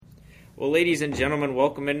Well, ladies and gentlemen,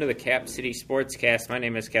 welcome into the Cap City Sportscast. My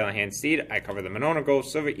name is Calahan Steed. I cover the Monona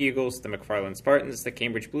Ghosts, Silver Eagles, the McFarland Spartans, the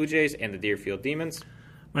Cambridge Blue Jays, and the Deerfield Demons.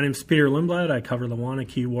 My name is Peter Lindblad. I cover the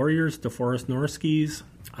Waunakee Warriors, DeForest Norskies,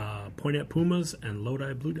 Poinet Pumas, and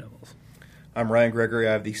Lodi Blue Devils. I'm Ryan Gregory.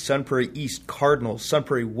 I have the Sun Prairie East Cardinals, Sun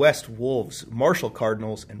Prairie West Wolves, Marshall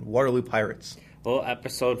Cardinals, and Waterloo Pirates. Well,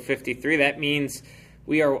 episode 53, that means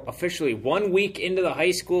we are officially 1 week into the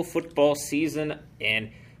high school football season,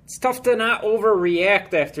 and it's tough to not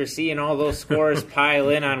overreact after seeing all those scores pile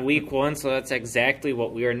in on week one, so that's exactly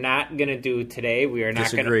what we are not going to do today. We are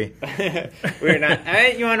not going to. We're not.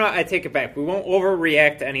 You know what? I take it back. We won't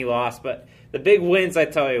overreact to any loss, but the big wins, I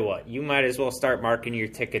tell you what, you might as well start marking your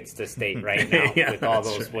tickets to state right now with all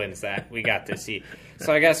those wins that we got to see.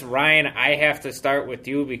 So I guess, Ryan, I have to start with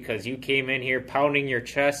you because you came in here pounding your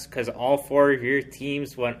chest because all four of your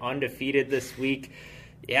teams went undefeated this week.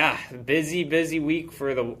 Yeah, busy week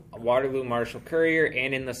for the Waterloo Marshall Courier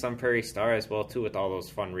and in the Sun Prairie Star as well, too, with all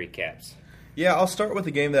those fun recaps. Yeah, I'll start with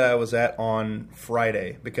the game that I was at on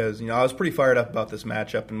Friday because, I was pretty fired up about this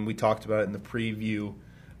matchup, and we talked about it in the preview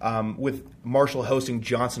with Marshall hosting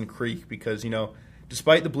Johnson Creek because,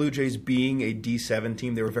 despite the Blue Jays being a D7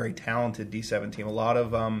 team, they were a very talented D7 team. A lot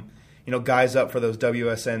of, guys up for those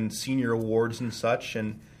WSN senior awards and such,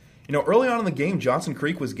 and early on in the game, Johnson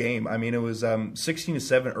Creek was game. I mean, it was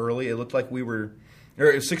 16-7 early. It looked like it was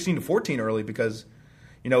 16-14 early because,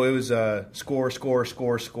 it was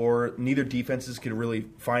score. Neither defenses could really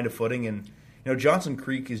find a footing, and Johnson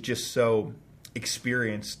Creek is just so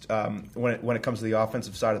experienced when it comes to the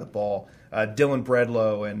offensive side of the ball. Dylan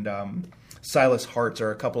Bredlow and Silas Hartz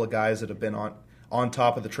are a couple of guys that have been on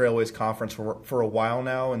top of the Trailways Conference for a while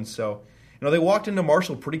now, and so they walked into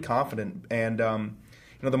Marshall pretty confident, and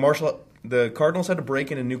the Cardinals had to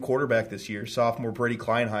break in a new quarterback this year, sophomore Brady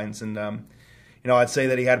Kleinheinz, and I'd say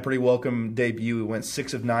that he had a pretty welcome debut. He went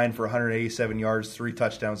 6 of 9 for 187 yards, 3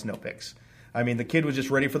 touchdowns, no picks. I mean, the kid was just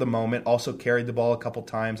ready for the moment. Also carried the ball a couple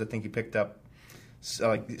times. I think he picked up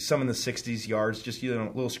some in the 60s yards, just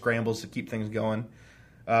little scrambles to keep things going.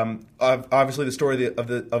 Obviously, the story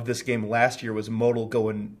of this game last year was Modal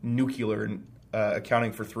going nuclear and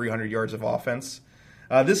accounting for 300 yards of offense.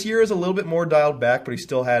 This year is a little bit more dialed back, but he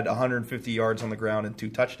still had 150 yards on the ground and 2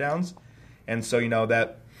 touchdowns. And so,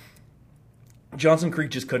 that Johnson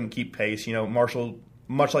Creek just couldn't keep pace. Marshall,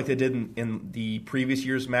 much like they did in the previous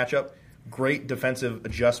year's matchup, great defensive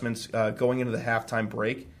adjustments going into the halftime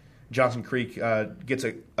break. Johnson Creek gets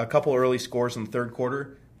a couple early scores in the third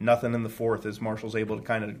quarter, nothing in the fourth as Marshall's able to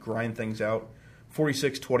kind of grind things out.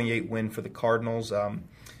 46-28 win for the Cardinals.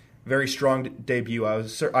 Very strong debut.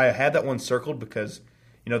 I had that one circled because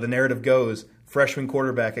the narrative goes freshman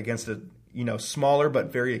quarterback against a smaller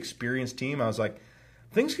but very experienced team. I was like,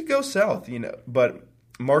 things could go south, but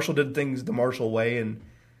Marshall did things the Marshall way, and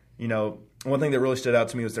one thing that really stood out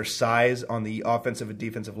to me was their size on the offensive and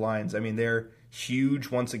defensive lines. I mean, they're huge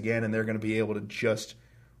once again, and they're going to be able to just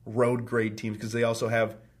road grade teams because they also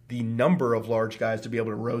have the number of large guys to be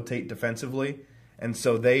able to rotate defensively. And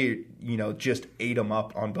so they, just ate them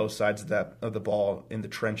up on both sides of the ball in the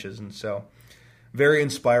trenches. And so very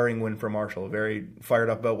inspiring win for Marshall. Very fired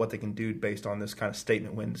up about what they can do based on this kind of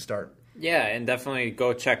statement win to start. Yeah, and definitely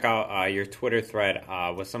go check out your Twitter thread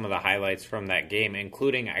with some of the highlights from that game,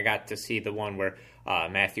 including I got to see the one where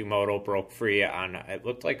Matthew Modal broke free on, it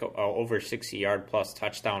looked like a over 60-yard plus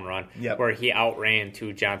touchdown run where he outran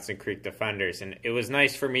 2 Johnson Creek defenders. And it was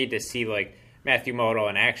nice for me to see, Matthew Modal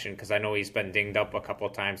in action because I know he's been dinged up a couple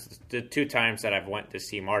of times. The 2 times that I've went to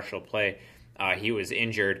see Marshall play, he was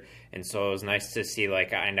injured. And so it was nice to see,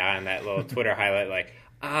 on that little Twitter highlight,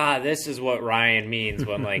 this is what Ryan means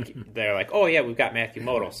when, they're like, oh, yeah, we've got Matthew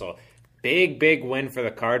Modal. So big win for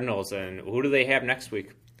the Cardinals. And who do they have next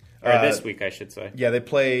week? Or this week, I should say. Yeah, they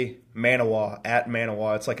play Manawa at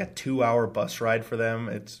Manawa. It's like a 2-hour bus ride for them.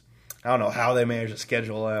 I don't know how they manage to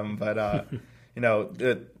schedule them, but,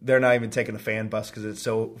 they're not even taking a fan bus because it's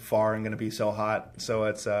so far and going to be so hot. So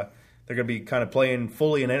it's they're going to be kind of playing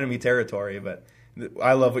fully in enemy territory. But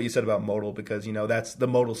I love what you said about Modal because, that's the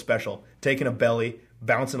Modal special. Taking a belly,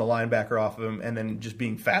 bouncing a linebacker off of him, and then just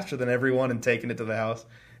being faster than everyone and taking it to the house.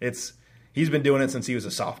 He's been doing it since he was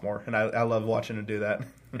a sophomore, and I love watching him do that.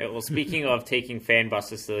 Yeah, well, speaking of taking fan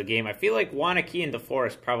buses to the game, I feel like Waunakee and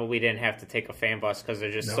DeForest probably didn't have to take a fan bus because they're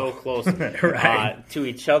just so close right. To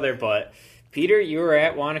each other. But Peter, you were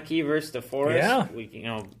at Waunakee versus DeForest.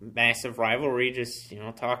 Yeah. Massive rivalry. Just,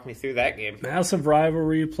 talk me through that game. Massive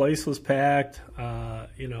rivalry. Place was packed.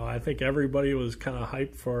 I think everybody was kind of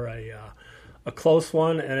hyped for a close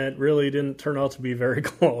one, and it really didn't turn out to be very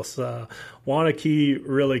close. Waunakee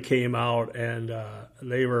really came out, and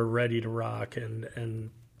they were ready to rock.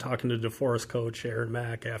 And talking to DeForest coach Aaron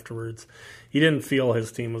Mack afterwards, he didn't feel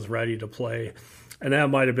his team was ready to play, and that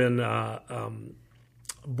might have been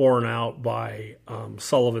borne out by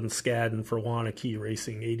Sullivan Skadden for Waunakee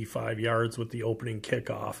racing 85 yards with the opening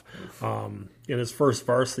kickoff in his first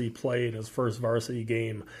varsity play, in his first varsity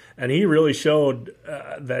game. And he really showed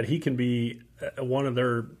that he can be one of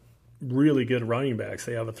their really good running backs.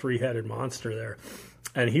 They have a three-headed monster there.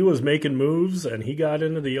 And he was making moves, and he got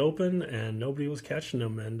into the open, and nobody was catching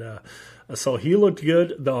him. And so he looked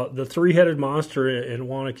good. The three-headed monster in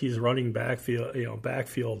Waunakee's running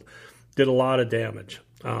backfield did a lot of damage.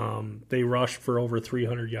 They rushed for over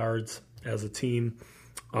 300 yards as a team.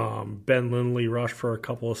 Ben Lindley rushed for a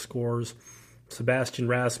couple of scores. Sebastian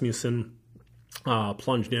Rasmussen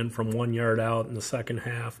plunged in from 1 yard out in the second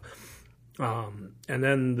half. And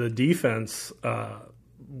then the defense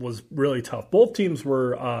was really tough. Both teams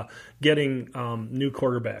were getting new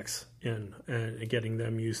quarterbacks in and getting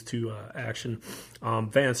them used to action.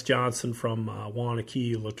 Vance Johnson from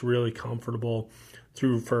Waunakee looked really comfortable.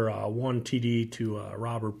 Threw for one TD to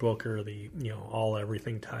Robert Booker, the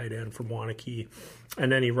all-everything tight end from Waunakee, and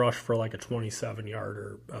then he rushed for like a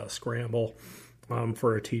 27-yarder scramble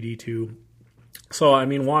for a TD too. So I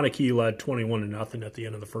mean, Waunakee led 21-0 at the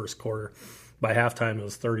end of the first quarter. By halftime, it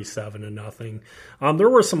was 37-0. There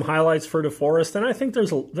were some highlights for DeForest, and I think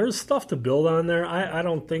there's stuff to build on there. I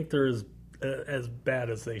don't think there's as bad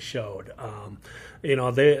as they showed. They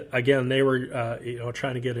were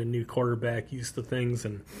trying to get a new quarterback used to things,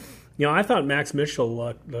 and I thought Max Mitchell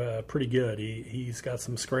looked pretty good. He's got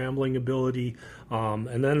some scrambling ability,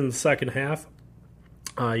 and then in the second half,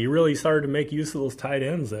 you really started to make use of those tight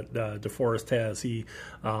ends that DeForest has. He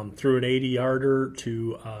threw an 80-yarder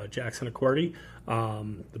to Jackson Acquarty,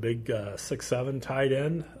 the big 6'7" tight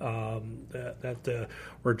end,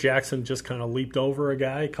 where Jackson just kind of leaped over a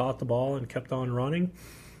guy, caught the ball, and kept on running.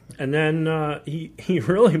 And then he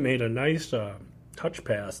really made a nice touch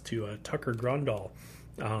pass to Tucker Grundle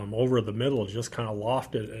over the middle, just kind of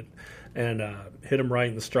lofted it and hit him right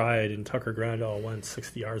in the stride, and Tucker Grundle went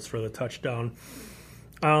 60 yards for the touchdown.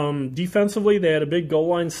 Defensively, they had a big goal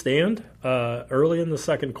line stand early in the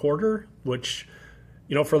second quarter, which,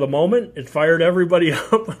 for the moment, it fired everybody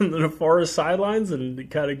up on the DeForest sidelines and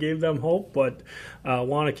it kind of gave them hope. But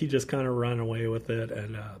Waunakee just kind of ran away with it.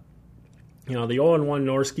 And, the 0-1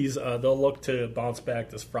 Norskies, they'll look to bounce back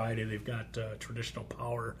this Friday. They've got traditional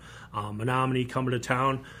power. Menominee coming to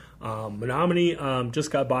town. Menominee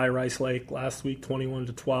just got by Rice Lake last week,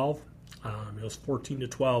 21-12. It was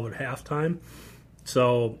 14-12 at halftime.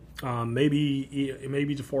 So maybe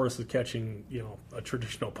DeForest is catching a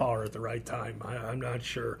traditional power at the right time. I'm not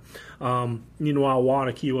sure. Meanwhile,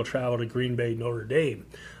 Waunakee will travel to Green Bay, Notre Dame,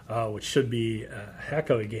 which should be a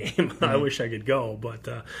heck of a game. Mm-hmm. I wish I could go, but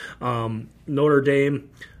Notre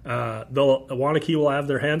Dame, Waunakee will have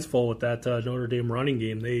their hands full with that Notre Dame running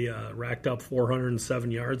game. They racked up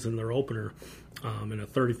 407 yards in their opener. In a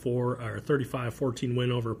 35-14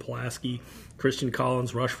 win over Pulaski. Christian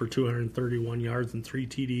Collins rushed for 231 yards and 3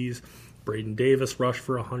 TDs. Braden Davis rushed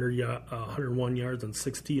for 101 yards and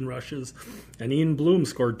 16 rushes. And Ian Bloom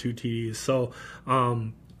scored 2 TDs. So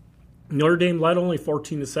Notre Dame led only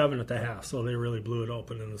 14-7 at the half, so they really blew it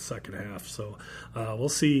open in the second half. So we'll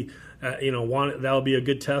see. That'll be a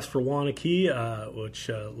good test for Waunakee, which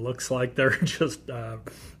looks like they're just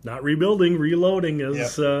not rebuilding, reloading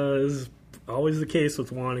is always the case with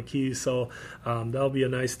Waunakee, so that'll be a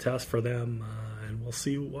nice test for them, and we'll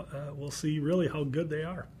see really how good they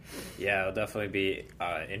are. Yeah, it'll definitely be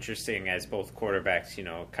interesting as both quarterbacks,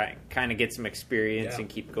 kind of get some experience and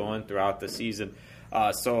keep going throughout the season.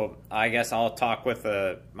 So I guess I'll talk with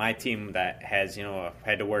my team that has,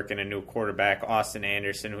 had to work in a new quarterback, Austin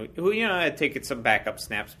Anderson, who had taken some backup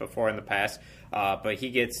snaps before in the past. But he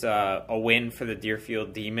gets a win for the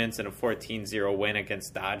Deerfield Demons and a 14-0 win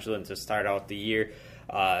against Dodgeland to start out the year.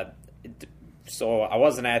 So I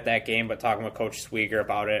wasn't at that game, but talking with Coach Swieger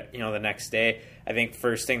about it, the next day, I think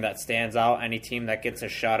first thing that stands out, any team that gets a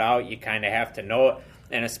shutout, you kind of have to know it.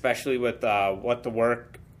 And especially with what the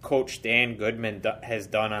work Coach Dan Goodman has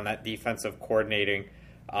done on that defensive coordinating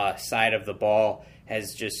side of the ball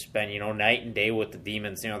has just been, night and day with the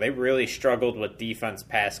Demons. They really struggled with defense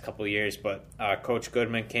past couple of years, but Coach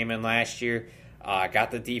Goodman came in last year,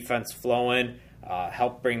 got the defense flowing,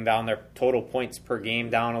 helped bring down their total points per game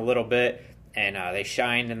down a little bit, and they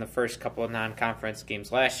shined in the first couple of non-conference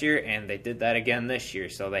games last year, and they did that again this year.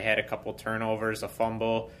 So they had a couple turnovers, a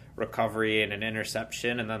fumble, recovery, and an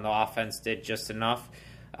interception, and then the offense did just enough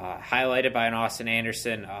highlighted by an Austin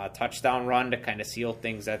Anderson touchdown run to kind of seal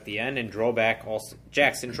things at the end. And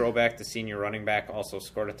Jackson Droback, the senior running back, also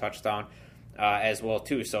scored a touchdown as well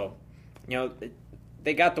too. So,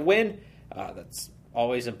 they got the win. That's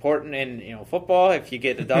always important in football. If you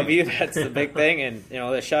get a W, that's the big thing. And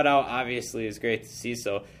the shutout obviously is great to see.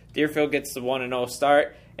 So Deerfield gets the 1-0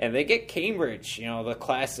 start, and they get Cambridge. The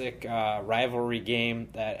classic rivalry game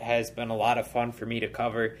that has been a lot of fun for me to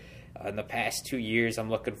cover in the past 2 years. I'm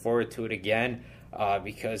looking forward to it again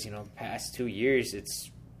because the past 2 years it's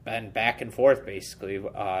been back and forth basically.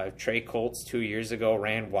 Trey Colts 2 years ago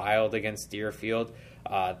ran wild against Deerfield.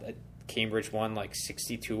 Cambridge won like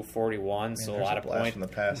 62-41, so a lot of points in the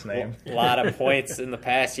past name. A lot of points in the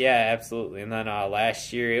past, yeah, absolutely. And then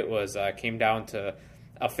last year it was came down to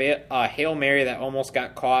a Hail Mary that almost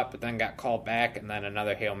got caught, but then got called back, and then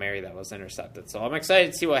another Hail Mary that was intercepted. So I'm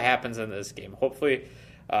excited to see what happens in this game. Hopefully,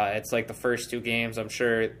 it's like the first two games. I'm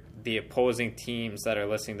sure the opposing teams that are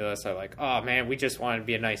listening to this are like, oh, man, we just want it to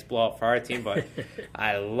be a nice blowout for our team. But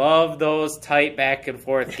I love those tight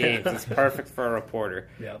back-and-forth games. It's perfect for a reporter.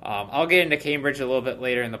 Yep. I'll get into Cambridge a little bit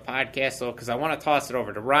later in the podcast, though, because I want to toss it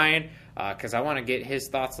over to Ryan, because I want to get his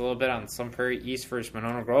thoughts a little bit on Sun Prairie East versus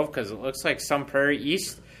Monona Grove, because it looks like Sun Prairie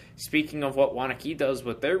East, speaking of what Waunakee does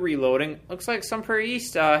with their reloading, looks like Sun Prairie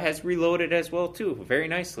East has reloaded as well, too, very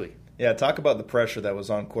nicely. Yeah, talk about the pressure that was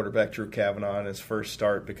on quarterback Drew Kavanaugh in his first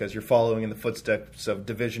start, because you're following in the footsteps of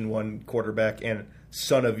Division I quarterback and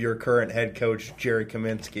son of your current head coach, Jerry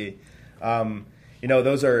Kaminsky.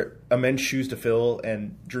 Those are immense shoes to fill,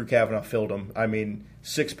 and Drew Kavanaugh filled them. I mean,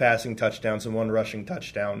 6 passing touchdowns and 1 rushing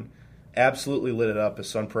touchdown. Absolutely lit it up as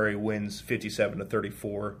Sun Prairie wins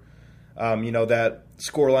 57-34. That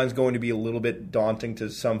scoreline's going to be a little bit daunting to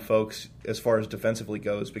some folks as far as defensively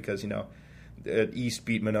goes, because, East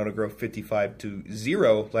beat Monona Grove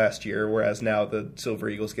 55-0 last year, whereas now the Silver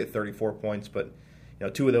Eagles get 34 points. But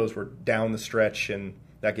 2 of those were down the stretch, and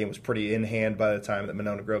that game was pretty in hand by the time that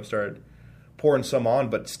Monona Grove started pouring some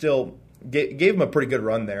on. But still, gave them a pretty good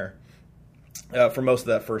run there for most of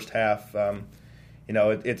that first half.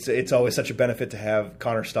 It's always such a benefit to have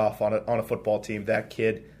Connor Stoff on a football team. That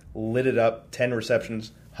kid lit it up, 10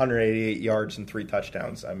 receptions, 188 yards, and 3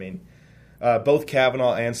 touchdowns. I mean, both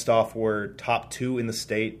Kavanaugh and Stoff were top 2 in the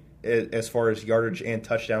state as far as yardage and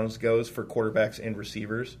touchdowns goes for quarterbacks and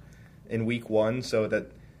receivers in week 1. So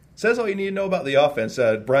that says all you need to know about the offense.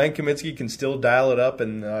 Brian Kaminsky can still dial it up,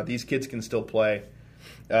 and these kids can still play.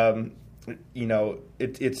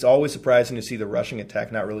 It's always surprising to see the rushing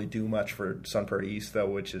attack not really do much for Sun Prairie East, though,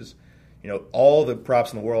 which is, all the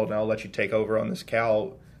props in the world. And I'll let you take over on this,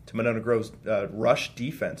 Cal, to Monona Grove's rush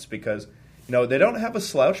defense, because they don't have a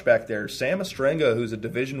slouch back there. Sam Ostrenga, who's a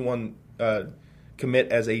Division I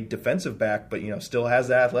commit as a defensive back, but still has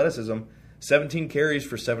the athleticism. 17 carries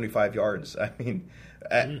for 75 yards. I mean,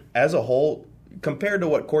 as a whole, compared to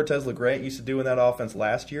what Cortez LeGrant used to do in that offense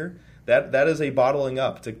last year, that is a bottling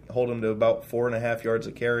up to hold him to about 4.5 yards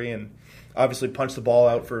a carry, and obviously punch the ball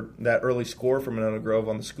out for that early score for Monona Grove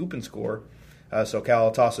on the scoop and score. So, Cal,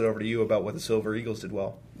 I'll toss it over to you about what the Silver Eagles did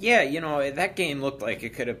well. Yeah, that game looked like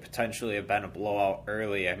it could have potentially have been a blowout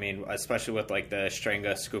early. I mean, especially with like the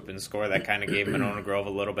Strenga scoop and score that kind of gave Monona Grove a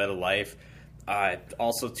little bit of life.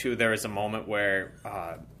 Also, too, there was a moment where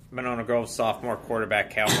Monona Grove sophomore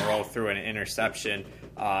quarterback Cal Moreau threw an interception.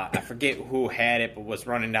 I forget who had it, but was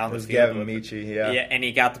running down the field. Gavin Michi, yeah. Yeah, and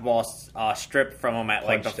he got the ball stripped from him at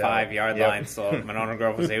like the 5-yard line, so Monona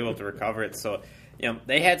Grove was able to recover it. So,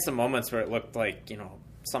 they had some moments where it looked like,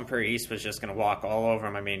 Sun Prairie East was just going to walk all over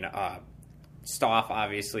him. I mean, Stoff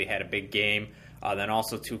obviously had a big game. Then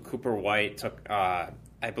also, too, Cooper White took, I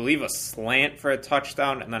believe, a slant for a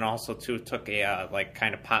touchdown, and then also, too, took a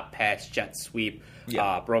kind of pop pass jet sweep,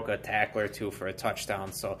 broke a tackler, too, for a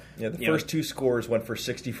touchdown. So the first 2 scores went for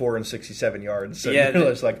 64 and 67 yards. So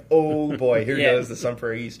it's like, oh, boy, here goes the Sun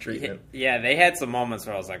Prairie East treatment. Yeah, they had some moments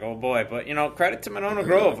where I was like, oh, boy. But, credit to Monona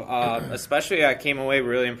Grove. Especially, I came away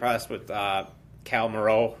really impressed with Cal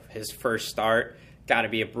Moreau, his first start. Got to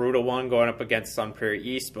be a brutal one going up against Sun Prairie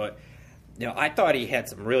East, but I thought he had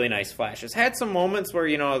some really nice flashes. Had some moments where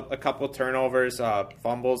a couple turnovers,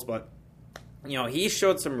 fumbles, but he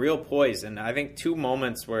showed some real poise. And I think 2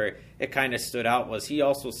 moments where it kind of stood out was he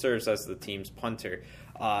also serves as the team's punter.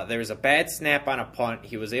 There was a bad snap on a punt.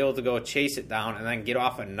 He was able to go chase it down and then get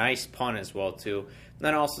off a nice punt as well too. And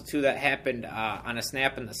then also too, that happened on a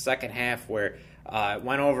snap in the second half where it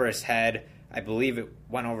went over his head. I believe it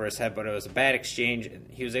went over his head, but it was a bad exchange.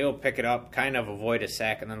 He was able to pick it up, kind of avoid a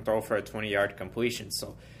sack, and then throw for a 20-yard completion.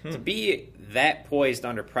 So to be that poised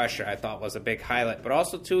under pressure, I thought was a big highlight. But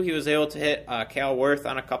also, too, he was able to hit Cal Worth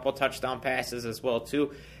on a couple touchdown passes as well,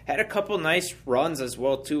 too. Had a couple nice runs as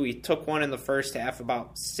well, too. He took one in the first half,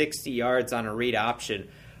 about 60 yards on a read option,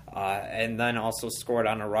 and then also scored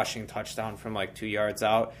on a rushing touchdown from like 2 yards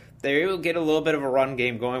out. They were able to get a little bit of a run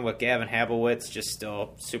game going with Gavin Habowitz, just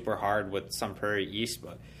still super hard with Sun Prairie East.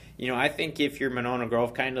 But, I think if you're Monona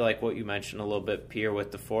Grove, kind of like what you mentioned a little bit, Pierre,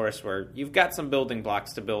 with DeForest, where you've got some building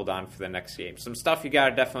blocks to build on for the next game. Some stuff you got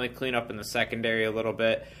to definitely clean up in the secondary a little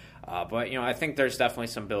bit. But, I think there's definitely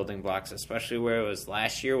some building blocks, especially where it was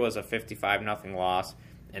last year was a 55-0 loss.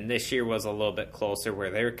 And this year was a little bit closer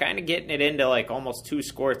where they were kind of getting it into like almost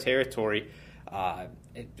 2-score territory.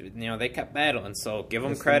 They kept battling, so give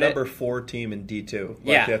them credit. The number 4 team in D2.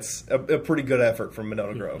 That's a pretty good effort from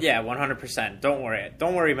Monona Grove. Yeah, 100%. Don't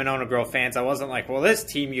worry, Monona Grove fans. I wasn't like, well, this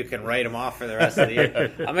team you can write them off for the rest of the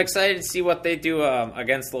year. I'm excited to see what they do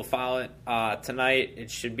against La Follette tonight. It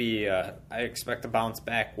should be, I expect a bounce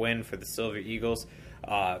back win for the Silver Eagles.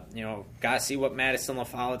 Got to see what Madison La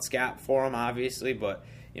Follette's got for them, obviously, but.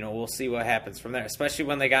 We'll see what happens from there, especially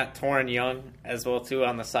when they got Torrin Young as well, too,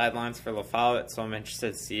 on the sidelines for La Follette, so I'm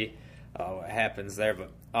interested to see what happens there.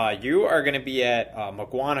 But you are going to be at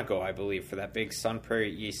Mukwonago, I believe, for that big Sun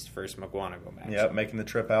Prairie East versus Mukwonago match. Yep, making the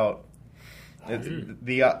trip out.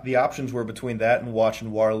 The options were between that and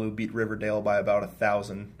watching Waterloo beat Riverdale by about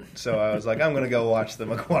 1,000. So I was like, I'm going to go watch the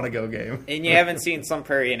Mukwonago game. And you haven't seen Sun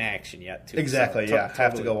Prairie in action yet, too. Exactly, so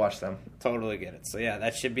have to go watch them. Totally get it. So, yeah,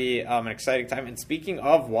 that should be an exciting time. And speaking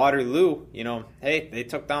of Waterloo, hey, they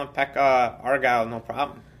took down Peck Argyle, no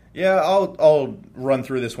problem. Yeah, I'll run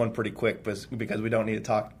through this one pretty quick because we don't need to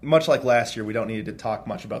talk. Much like last year, we don't need to talk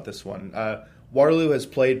much about this one. Waterloo has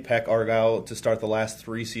played Peck Argyle to start the last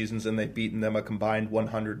 3 seasons, and they've beaten them a combined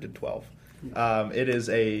 100-12. It is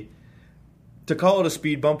to call it a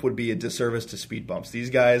speed bump would be a disservice to speed bumps. These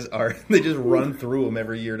guys they just run through them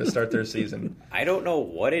every year to start their season. I don't know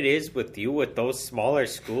what it is with you with those smaller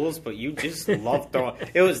schools, but you just love throwing.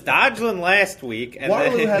 It was Dodgeland last week. And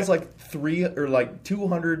Waterloo has like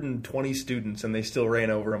 220 students, and they still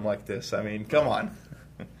ran over them like this. I mean, come on.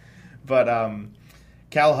 But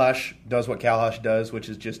Cal Hush does what Cal Hush does, which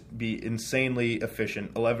is just be insanely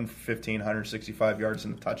efficient. 11 for 15, 165 yards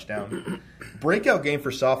and a touchdown. Breakout game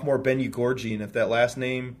for sophomore Ben Ugorgi, and if that last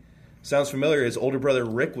name sounds familiar, his older brother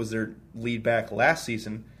Rick was their lead back last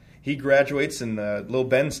season. He graduates, and little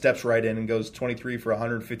Ben steps right in and goes 23 for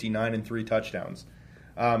 159 and 3 touchdowns.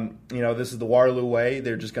 This is the Waterloo way.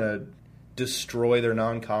 They're just going to destroy their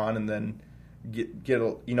non-con and then get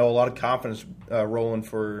a lot of confidence rolling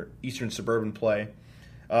for Eastern Suburban play.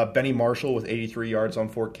 Benny Marshall with 83 yards on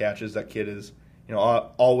 4 catches. That kid is,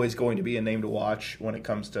 always going to be a name to watch when it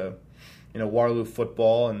comes to, Waterloo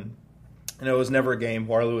football. And it was never a game.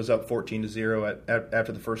 Waterloo was up 14-0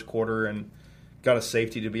 after the first quarter and got a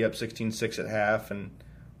safety to be up 16-6 at half and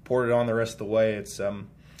poured it on the rest of the way. It's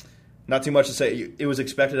not too much to say. It was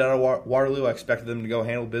expected out of Waterloo. I expected them to go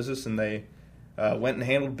handle business, and they went and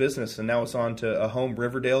handled business. And now it's on to a home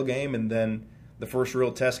Riverdale game, and then the first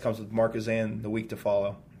real test comes with Marquezan the week to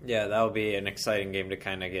follow. Yeah, that will be an exciting game to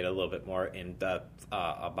kind of get a little bit more in-depth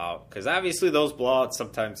about. Because obviously those blowouts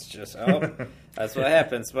sometimes just, that's what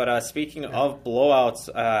happens. But speaking of blowouts,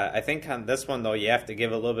 I think on this one, though, you have to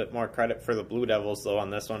give a little bit more credit for the Blue Devils, though, on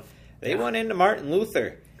this one. They went into Martin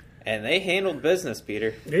Luther, and they handled business,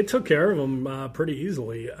 Peter. They took care of them pretty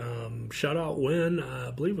easily. Shutout win, I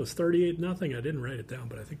believe it was 38-0. I didn't write it down,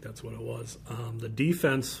 but I think that's what it was. The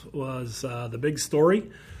defense was the big story.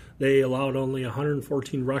 They allowed only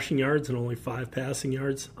 114 rushing yards and only 5 passing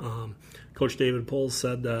yards. Coach David Poles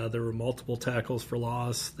said there were multiple tackles for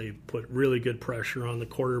loss. They put really good pressure on the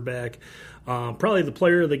quarterback. Probably the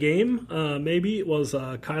player of the game, maybe, was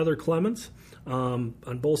Kyler Clements.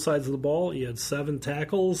 On both sides of the ball, he had 7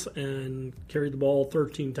 tackles and carried the ball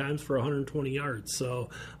 13 times for 120 yards. So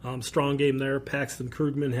strong game there. Paxton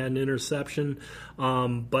Krugman had an interception.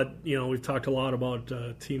 But, we've talked a lot about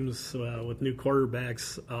teams with new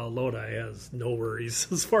quarterbacks. Lodi has no worries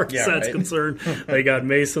as far as that's concerned. They got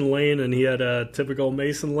Mason Lane, and he had a typical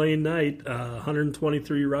Mason Lane night,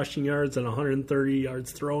 123 rushing yards and 130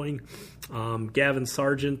 yards throwing. Gavin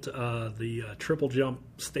Sargent, the triple jump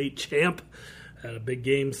state champ, had a big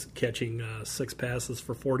game, catching 6 passes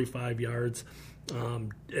for 45 yards.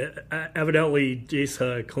 Evidently,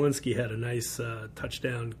 Jace Kalinsky had a nice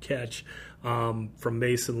touchdown catch from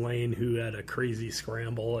Mason Lane, who had a crazy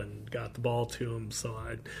scramble and got the ball to him. So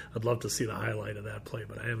I'd love to see the highlight of that play,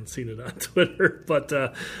 but I haven't seen it on Twitter. But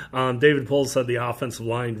David Poles said the offensive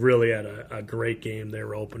line really had a great game. They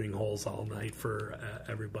were opening holes all night for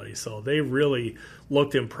everybody. So they really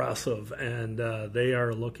looked impressive, and they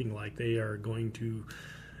are looking like they are going to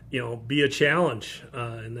be a challenge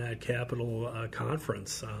in that Capital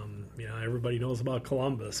Conference. Everybody knows about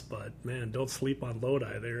Columbus, but man, don't sleep on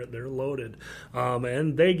Lodi. They're loaded,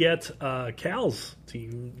 and they get Cal's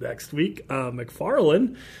team next week,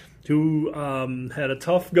 McFarland, who had a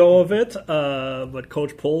tough go of it, but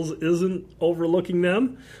Coach Poles isn't overlooking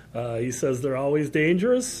them. He says they're always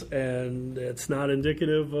dangerous, and it's not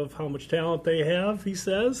indicative of how much talent they have, he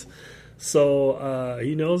says. So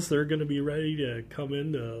he knows they're going to be ready to come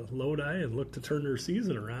into Lodi and look to turn their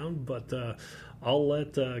season around. But I'll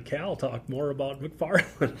let Cal talk more about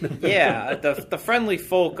McFarland. Yeah, the friendly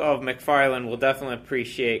folk of McFarland will definitely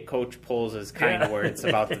appreciate Coach Poles' kind words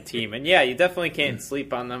about the team. And yeah, you definitely can't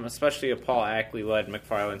sleep on them, especially a Paul Ackley-led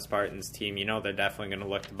McFarland Spartans team. They're definitely going to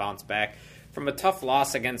look to bounce back from a tough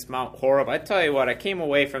loss against Mount Horeb. I tell you what, I came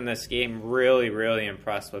away from this game really, really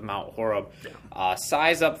impressed with Mount Horeb.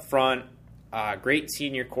 Size up front, great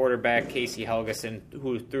senior quarterback, Casey Helgeson,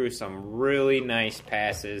 who threw some really nice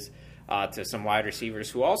passes to some wide receivers,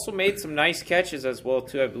 who also made some nice catches as well,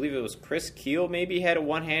 too. I believe it was Chris Keel maybe had a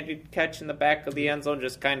one-handed catch in the back of the end zone,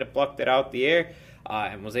 just kind of plucked it out the air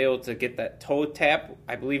and was able to get that toe tap.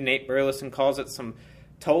 I believe Nate Burleson calls it some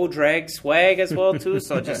toe drag swag as well, too,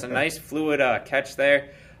 so just a nice fluid catch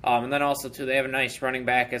there. And then also, too, they have a nice running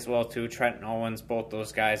back as well, too, Trenton Owens, both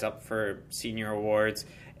those guys up for senior awards.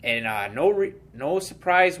 And no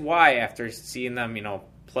surprise why after seeing them,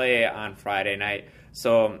 play on Friday night.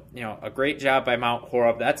 So, a great job by Mount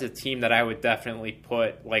Horeb. That's a team that I would definitely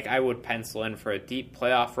I would pencil in for a deep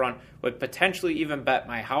playoff run, would potentially even bet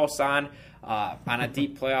my house on a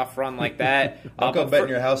deep playoff run like that. Don't go betting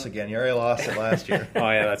your house again. You already lost it last year. Oh,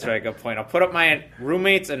 yeah, that's right. Good point. I'll put up my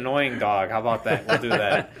roommate's annoying dog. How about that? We'll do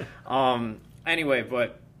that. Anyway,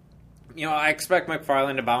 but I expect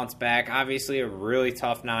McFarland to bounce back. Obviously, a really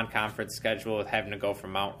tough non-conference schedule with having to go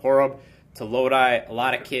from Mount Horeb to Lodi. A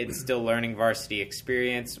lot of kids still learning varsity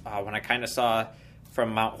experience. When I kind of saw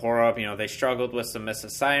from Mount Horeb, they struggled with some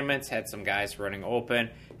misassignments, had some guys running open,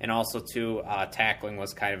 and also, too, tackling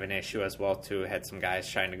was kind of an issue as well, too. Had some guys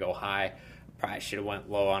trying to go high. Probably should have went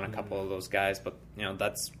low on a couple of those guys, but,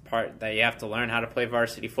 that's part that you have to learn how to play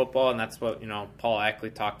varsity football, and that's what, Paul Ackley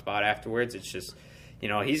talked about afterwards. It's just,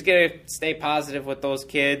 he's going to stay positive with those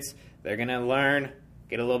kids. They're going to learn,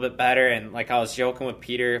 get a little bit better. And like I was joking with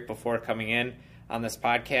Peter before coming in on this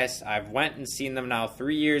podcast, I've went and seen them now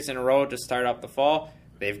 3 years in a row to start up the fall.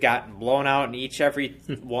 They've gotten blown out in every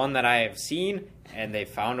one that I have seen, and they've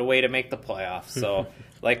found a way to make the playoffs. So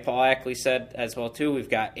like Paul Ackley said as well, too, we've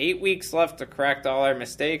got 8 weeks left to correct all our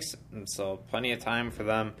mistakes, and so plenty of time for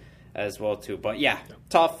them as well, too. But, yeah,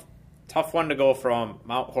 tough one to go from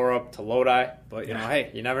Mount Horeb to Lodi, but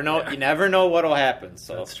hey, you never know. You never know what'll happen.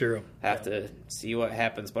 So that's true. Have to see what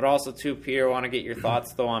happens. But also, too, Peter, I want to get your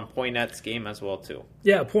thoughts though on Poinette's game as well, too.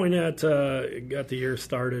 Yeah, Poinette got the year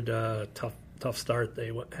started tough start.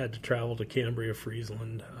 They had to travel to Cambria,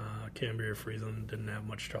 Friesland. Friesland didn't have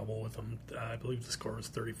much trouble with them. I believe the score was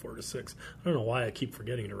 34-6. I don't know why I keep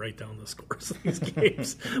forgetting to write down the scores of these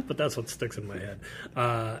games, but that's what sticks in my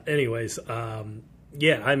head. Anyways.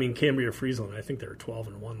 Yeah, Cambria Friesland, I think they were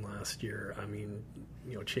 12-1 last year.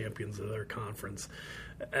 Champions of their conference.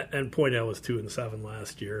 And Poinette was 2-7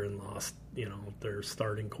 last year and lost, their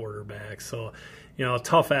starting quarterback. So, a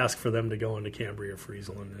tough ask for them to go into Cambria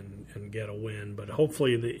Friesland and get a win. But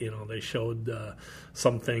hopefully, they showed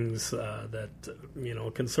some things that,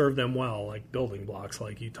 can serve them well, like building blocks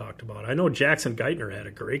like you talked about. I know Jackson Geithner had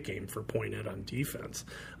a great game for Poinette on defense.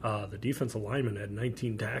 The defensive lineman had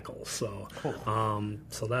 19 tackles. So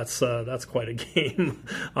that's quite a game.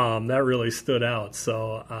 That really stood out.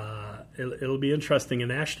 So it'll be interesting.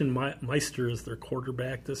 And Ashton Meister is their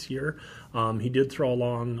quarterback this year. He did throw a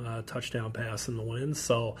long touchdown pass in the win.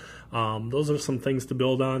 So those are some things to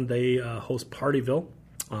build on. They host Partyville,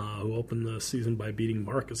 who opened the season by beating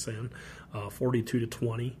Markesan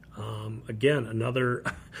 42-20. Again, another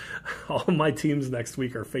all my teams next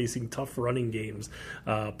week are facing tough running games.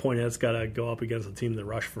 Poinette's got to go up against a team that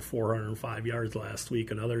rushed for 405 yards last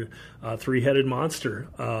week. Another three-headed monster.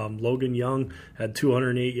 Logan Young had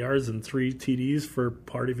 208 yards and 3 TDs for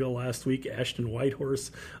Partyville last week. Ashton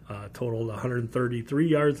Whitehorse totaled 133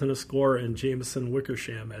 yards and a score, and Jameson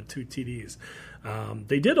Wickersham had 2 TDs.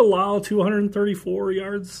 They did allow 234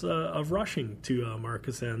 yards of rushing to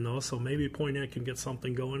Marcus N, though, so maybe Poynette can get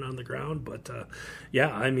something going on the ground. But,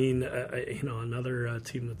 another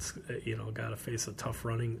team that's, got to face a tough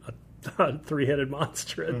running three-headed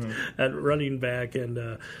monster at running back.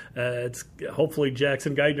 And it's hopefully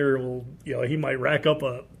Jackson Geithner will, he might rack up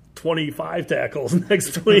 25 tackles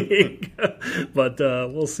next week. But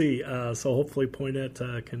we'll see. So hopefully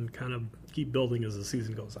Poynette can kind of keep building as the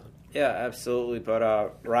season goes on. Yeah, absolutely.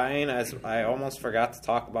 But Ryan, as I almost forgot to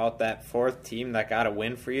talk about that fourth team that got a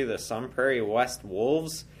win for you, the Sun Prairie West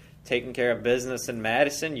Wolves, taking care of business in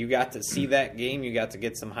Madison. You got to see that game. You got to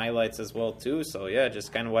get some highlights as well, too. So, yeah,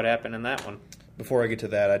 just kind of what happened in that one. Before I get to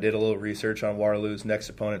that, I did a little research on Waterloo's next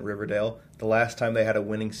opponent, Riverdale. The last time they had a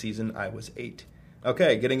winning season, I was 8.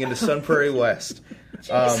 Okay, getting into Sun Prairie West.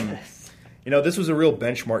 This was a real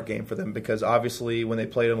benchmark game for them because obviously when they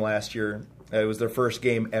played them last year, it was their first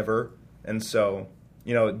game ever, and so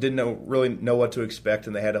didn't really know what to expect,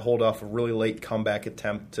 and they had to hold off a really late comeback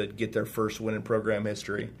attempt to get their first win in program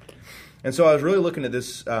history. And so I was really looking at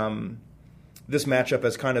this matchup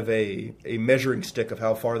as kind of a measuring stick of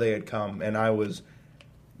how far they had come, and I was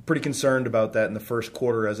pretty concerned about that in the first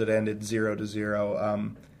quarter as it ended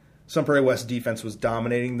 0-0. Sun Prairie West defense was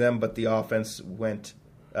dominating them, but the offense went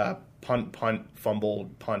punt,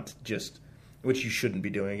 fumble, punt, which you shouldn't be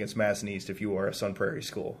doing against Madison East if you are a Sun Prairie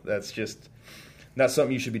school. That's just not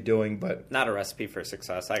something you should be doing. But not a recipe for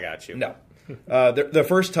success. I got you. No. The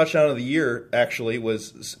first touchdown of the year, actually,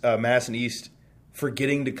 was Madison East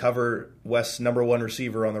forgetting to cover West's number one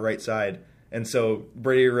receiver on the right side. And so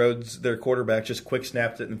Brady Rhodes, their quarterback, just quick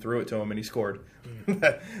snapped it and threw it to him, and he scored.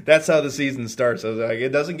 That's how the season starts. I was like, it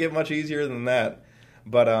doesn't get much easier than that.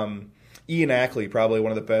 But Ian Ackley, probably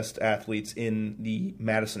one of the best athletes in the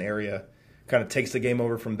Madison area, kind of takes the game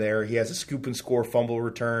over from there. He has a scoop and score fumble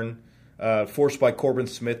return forced by Corbin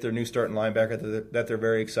Smith, their new starting linebacker that they're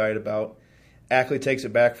very excited about. Ackley takes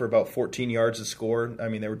it back for about 14 yards to score. I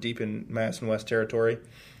mean, they were deep in Madison West territory.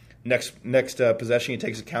 Next possession, he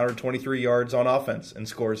takes a counter 23 yards on offense and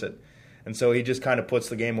scores it. And so he just kind of puts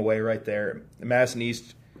the game away right there. Madison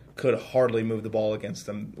East could hardly move the ball against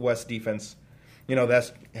them. West defense,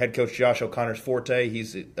 that's head coach Josh O'Connor's forte.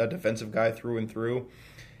 He's a defensive guy through and through.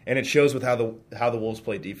 And it shows with how the Wolves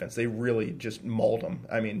play defense. They really just mauled them.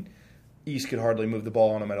 I mean, East could hardly move the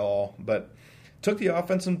ball on them at all. But took the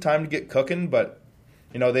offense some time to get cooking. But,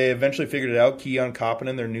 they eventually figured it out. Keon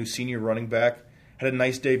Koppinen, their new senior running back, had a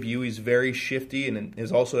nice debut. He's very shifty and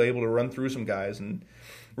is also able to run through some guys. And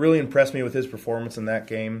really impressed me with his performance in that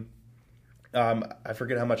game. I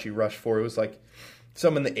forget how much he rushed for. It was like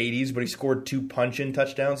some in the 80s, but he scored 2 punch-in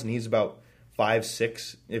touchdowns, and he's about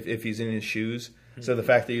 5'6" if he's in his shoes. So the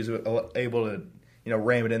fact that he was able to,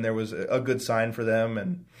 ram it in there was a good sign for them.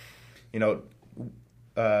 And,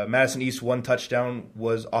 Madison East 1 touchdown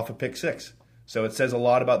was off a pick 6. So it says a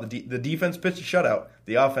lot about the defense pitched a shutout.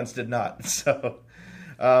 The offense did not. So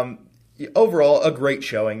overall, a great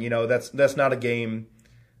showing. That's not a game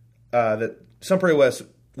that Sun Prairie West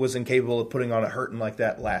was incapable of putting on a hurting like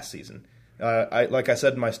that last season. Like I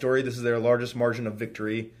said in my story, this is their largest margin of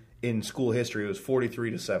victory in school history. It was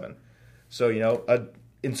 43-7. So, an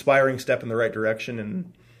inspiring step in the right direction.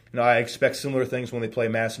 And, I expect similar things when they play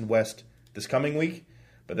Madison West this coming week.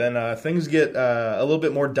 But then things get a little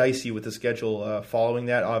bit more dicey with the schedule following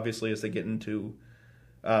that, obviously, as they get into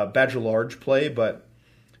Badger Large play. But,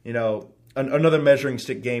 another measuring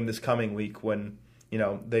stick game this coming week when,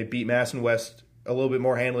 they beat Madison West a little bit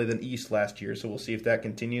more handily than East last year. So we'll see if that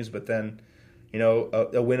continues. But then, a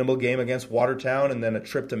winnable game against Watertown and then a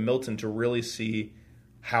trip to Milton to really see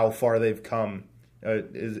how far they've come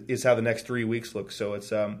is how the next 3 weeks look. So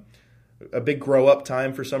it's a big grow-up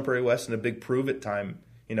time for Sun Prairie West and a big prove-it time,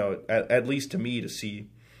 at least to me, to see,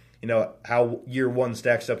 how year 1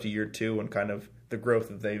 stacks up to year 2 and kind of the growth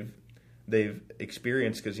that they've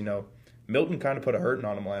experienced because, Milton kind of put a hurting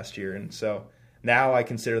on them last year. And so now I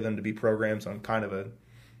consider them to be programs on kind of a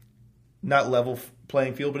not level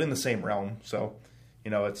playing field, but in the same realm. So,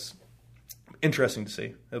 it's interesting to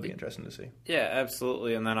see. It'll be interesting to see. Yeah,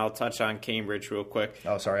 absolutely. And then I'll touch on Cambridge real quick.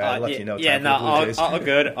 Oh, sorry. I left all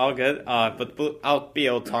good. But I'll be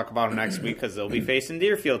able to talk about them next week because they'll be facing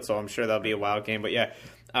Deerfield, so I'm sure that'll be a wild game. But, yeah,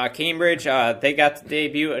 Cambridge, they got to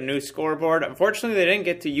debut a new scoreboard. Unfortunately, they didn't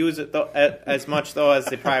get to use it as much, though, as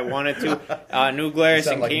they probably wanted to. New Glarus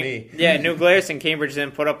and Cambridge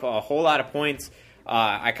didn't put up a whole lot of points.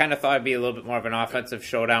 I kind of thought it'd be a little bit more of an offensive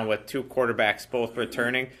showdown with two quarterbacks both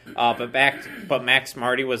returning. But Max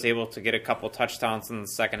Marty was able to get a couple touchdowns in the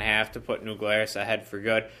second half to put New Glarus ahead for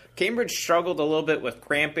good. Cambridge struggled a little bit with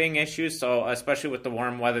cramping issues, so especially with the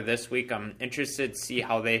warm weather this week, I'm interested to see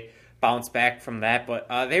how they bounce back from that. But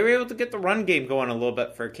they were able to get the run game going a little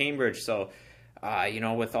bit for Cambridge, so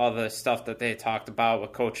with all the stuff that they talked about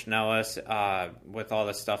with Coach Nellis, with all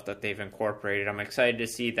the stuff that they've incorporated, I'm excited to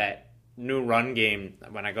see that new run game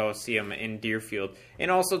when I go see them in Deerfield.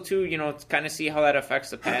 And also, too, to kind of see how that affects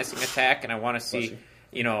the passing attack. And I want to see,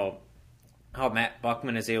 how Matt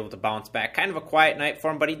Buckman is able to bounce back. Kind of a quiet night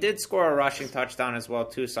for him, but he did score a rushing touchdown as well,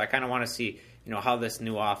 too. So I kind of want to see, how this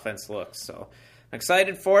new offense looks. So I'm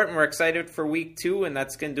excited for it, and we're excited for week 2. And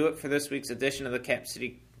that's going to do it for this week's edition of the Cap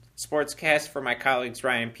City Sportscast. For my colleagues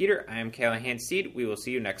Ryan and Peter, I am Calahan Steed. We will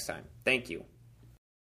see you next time. Thank you.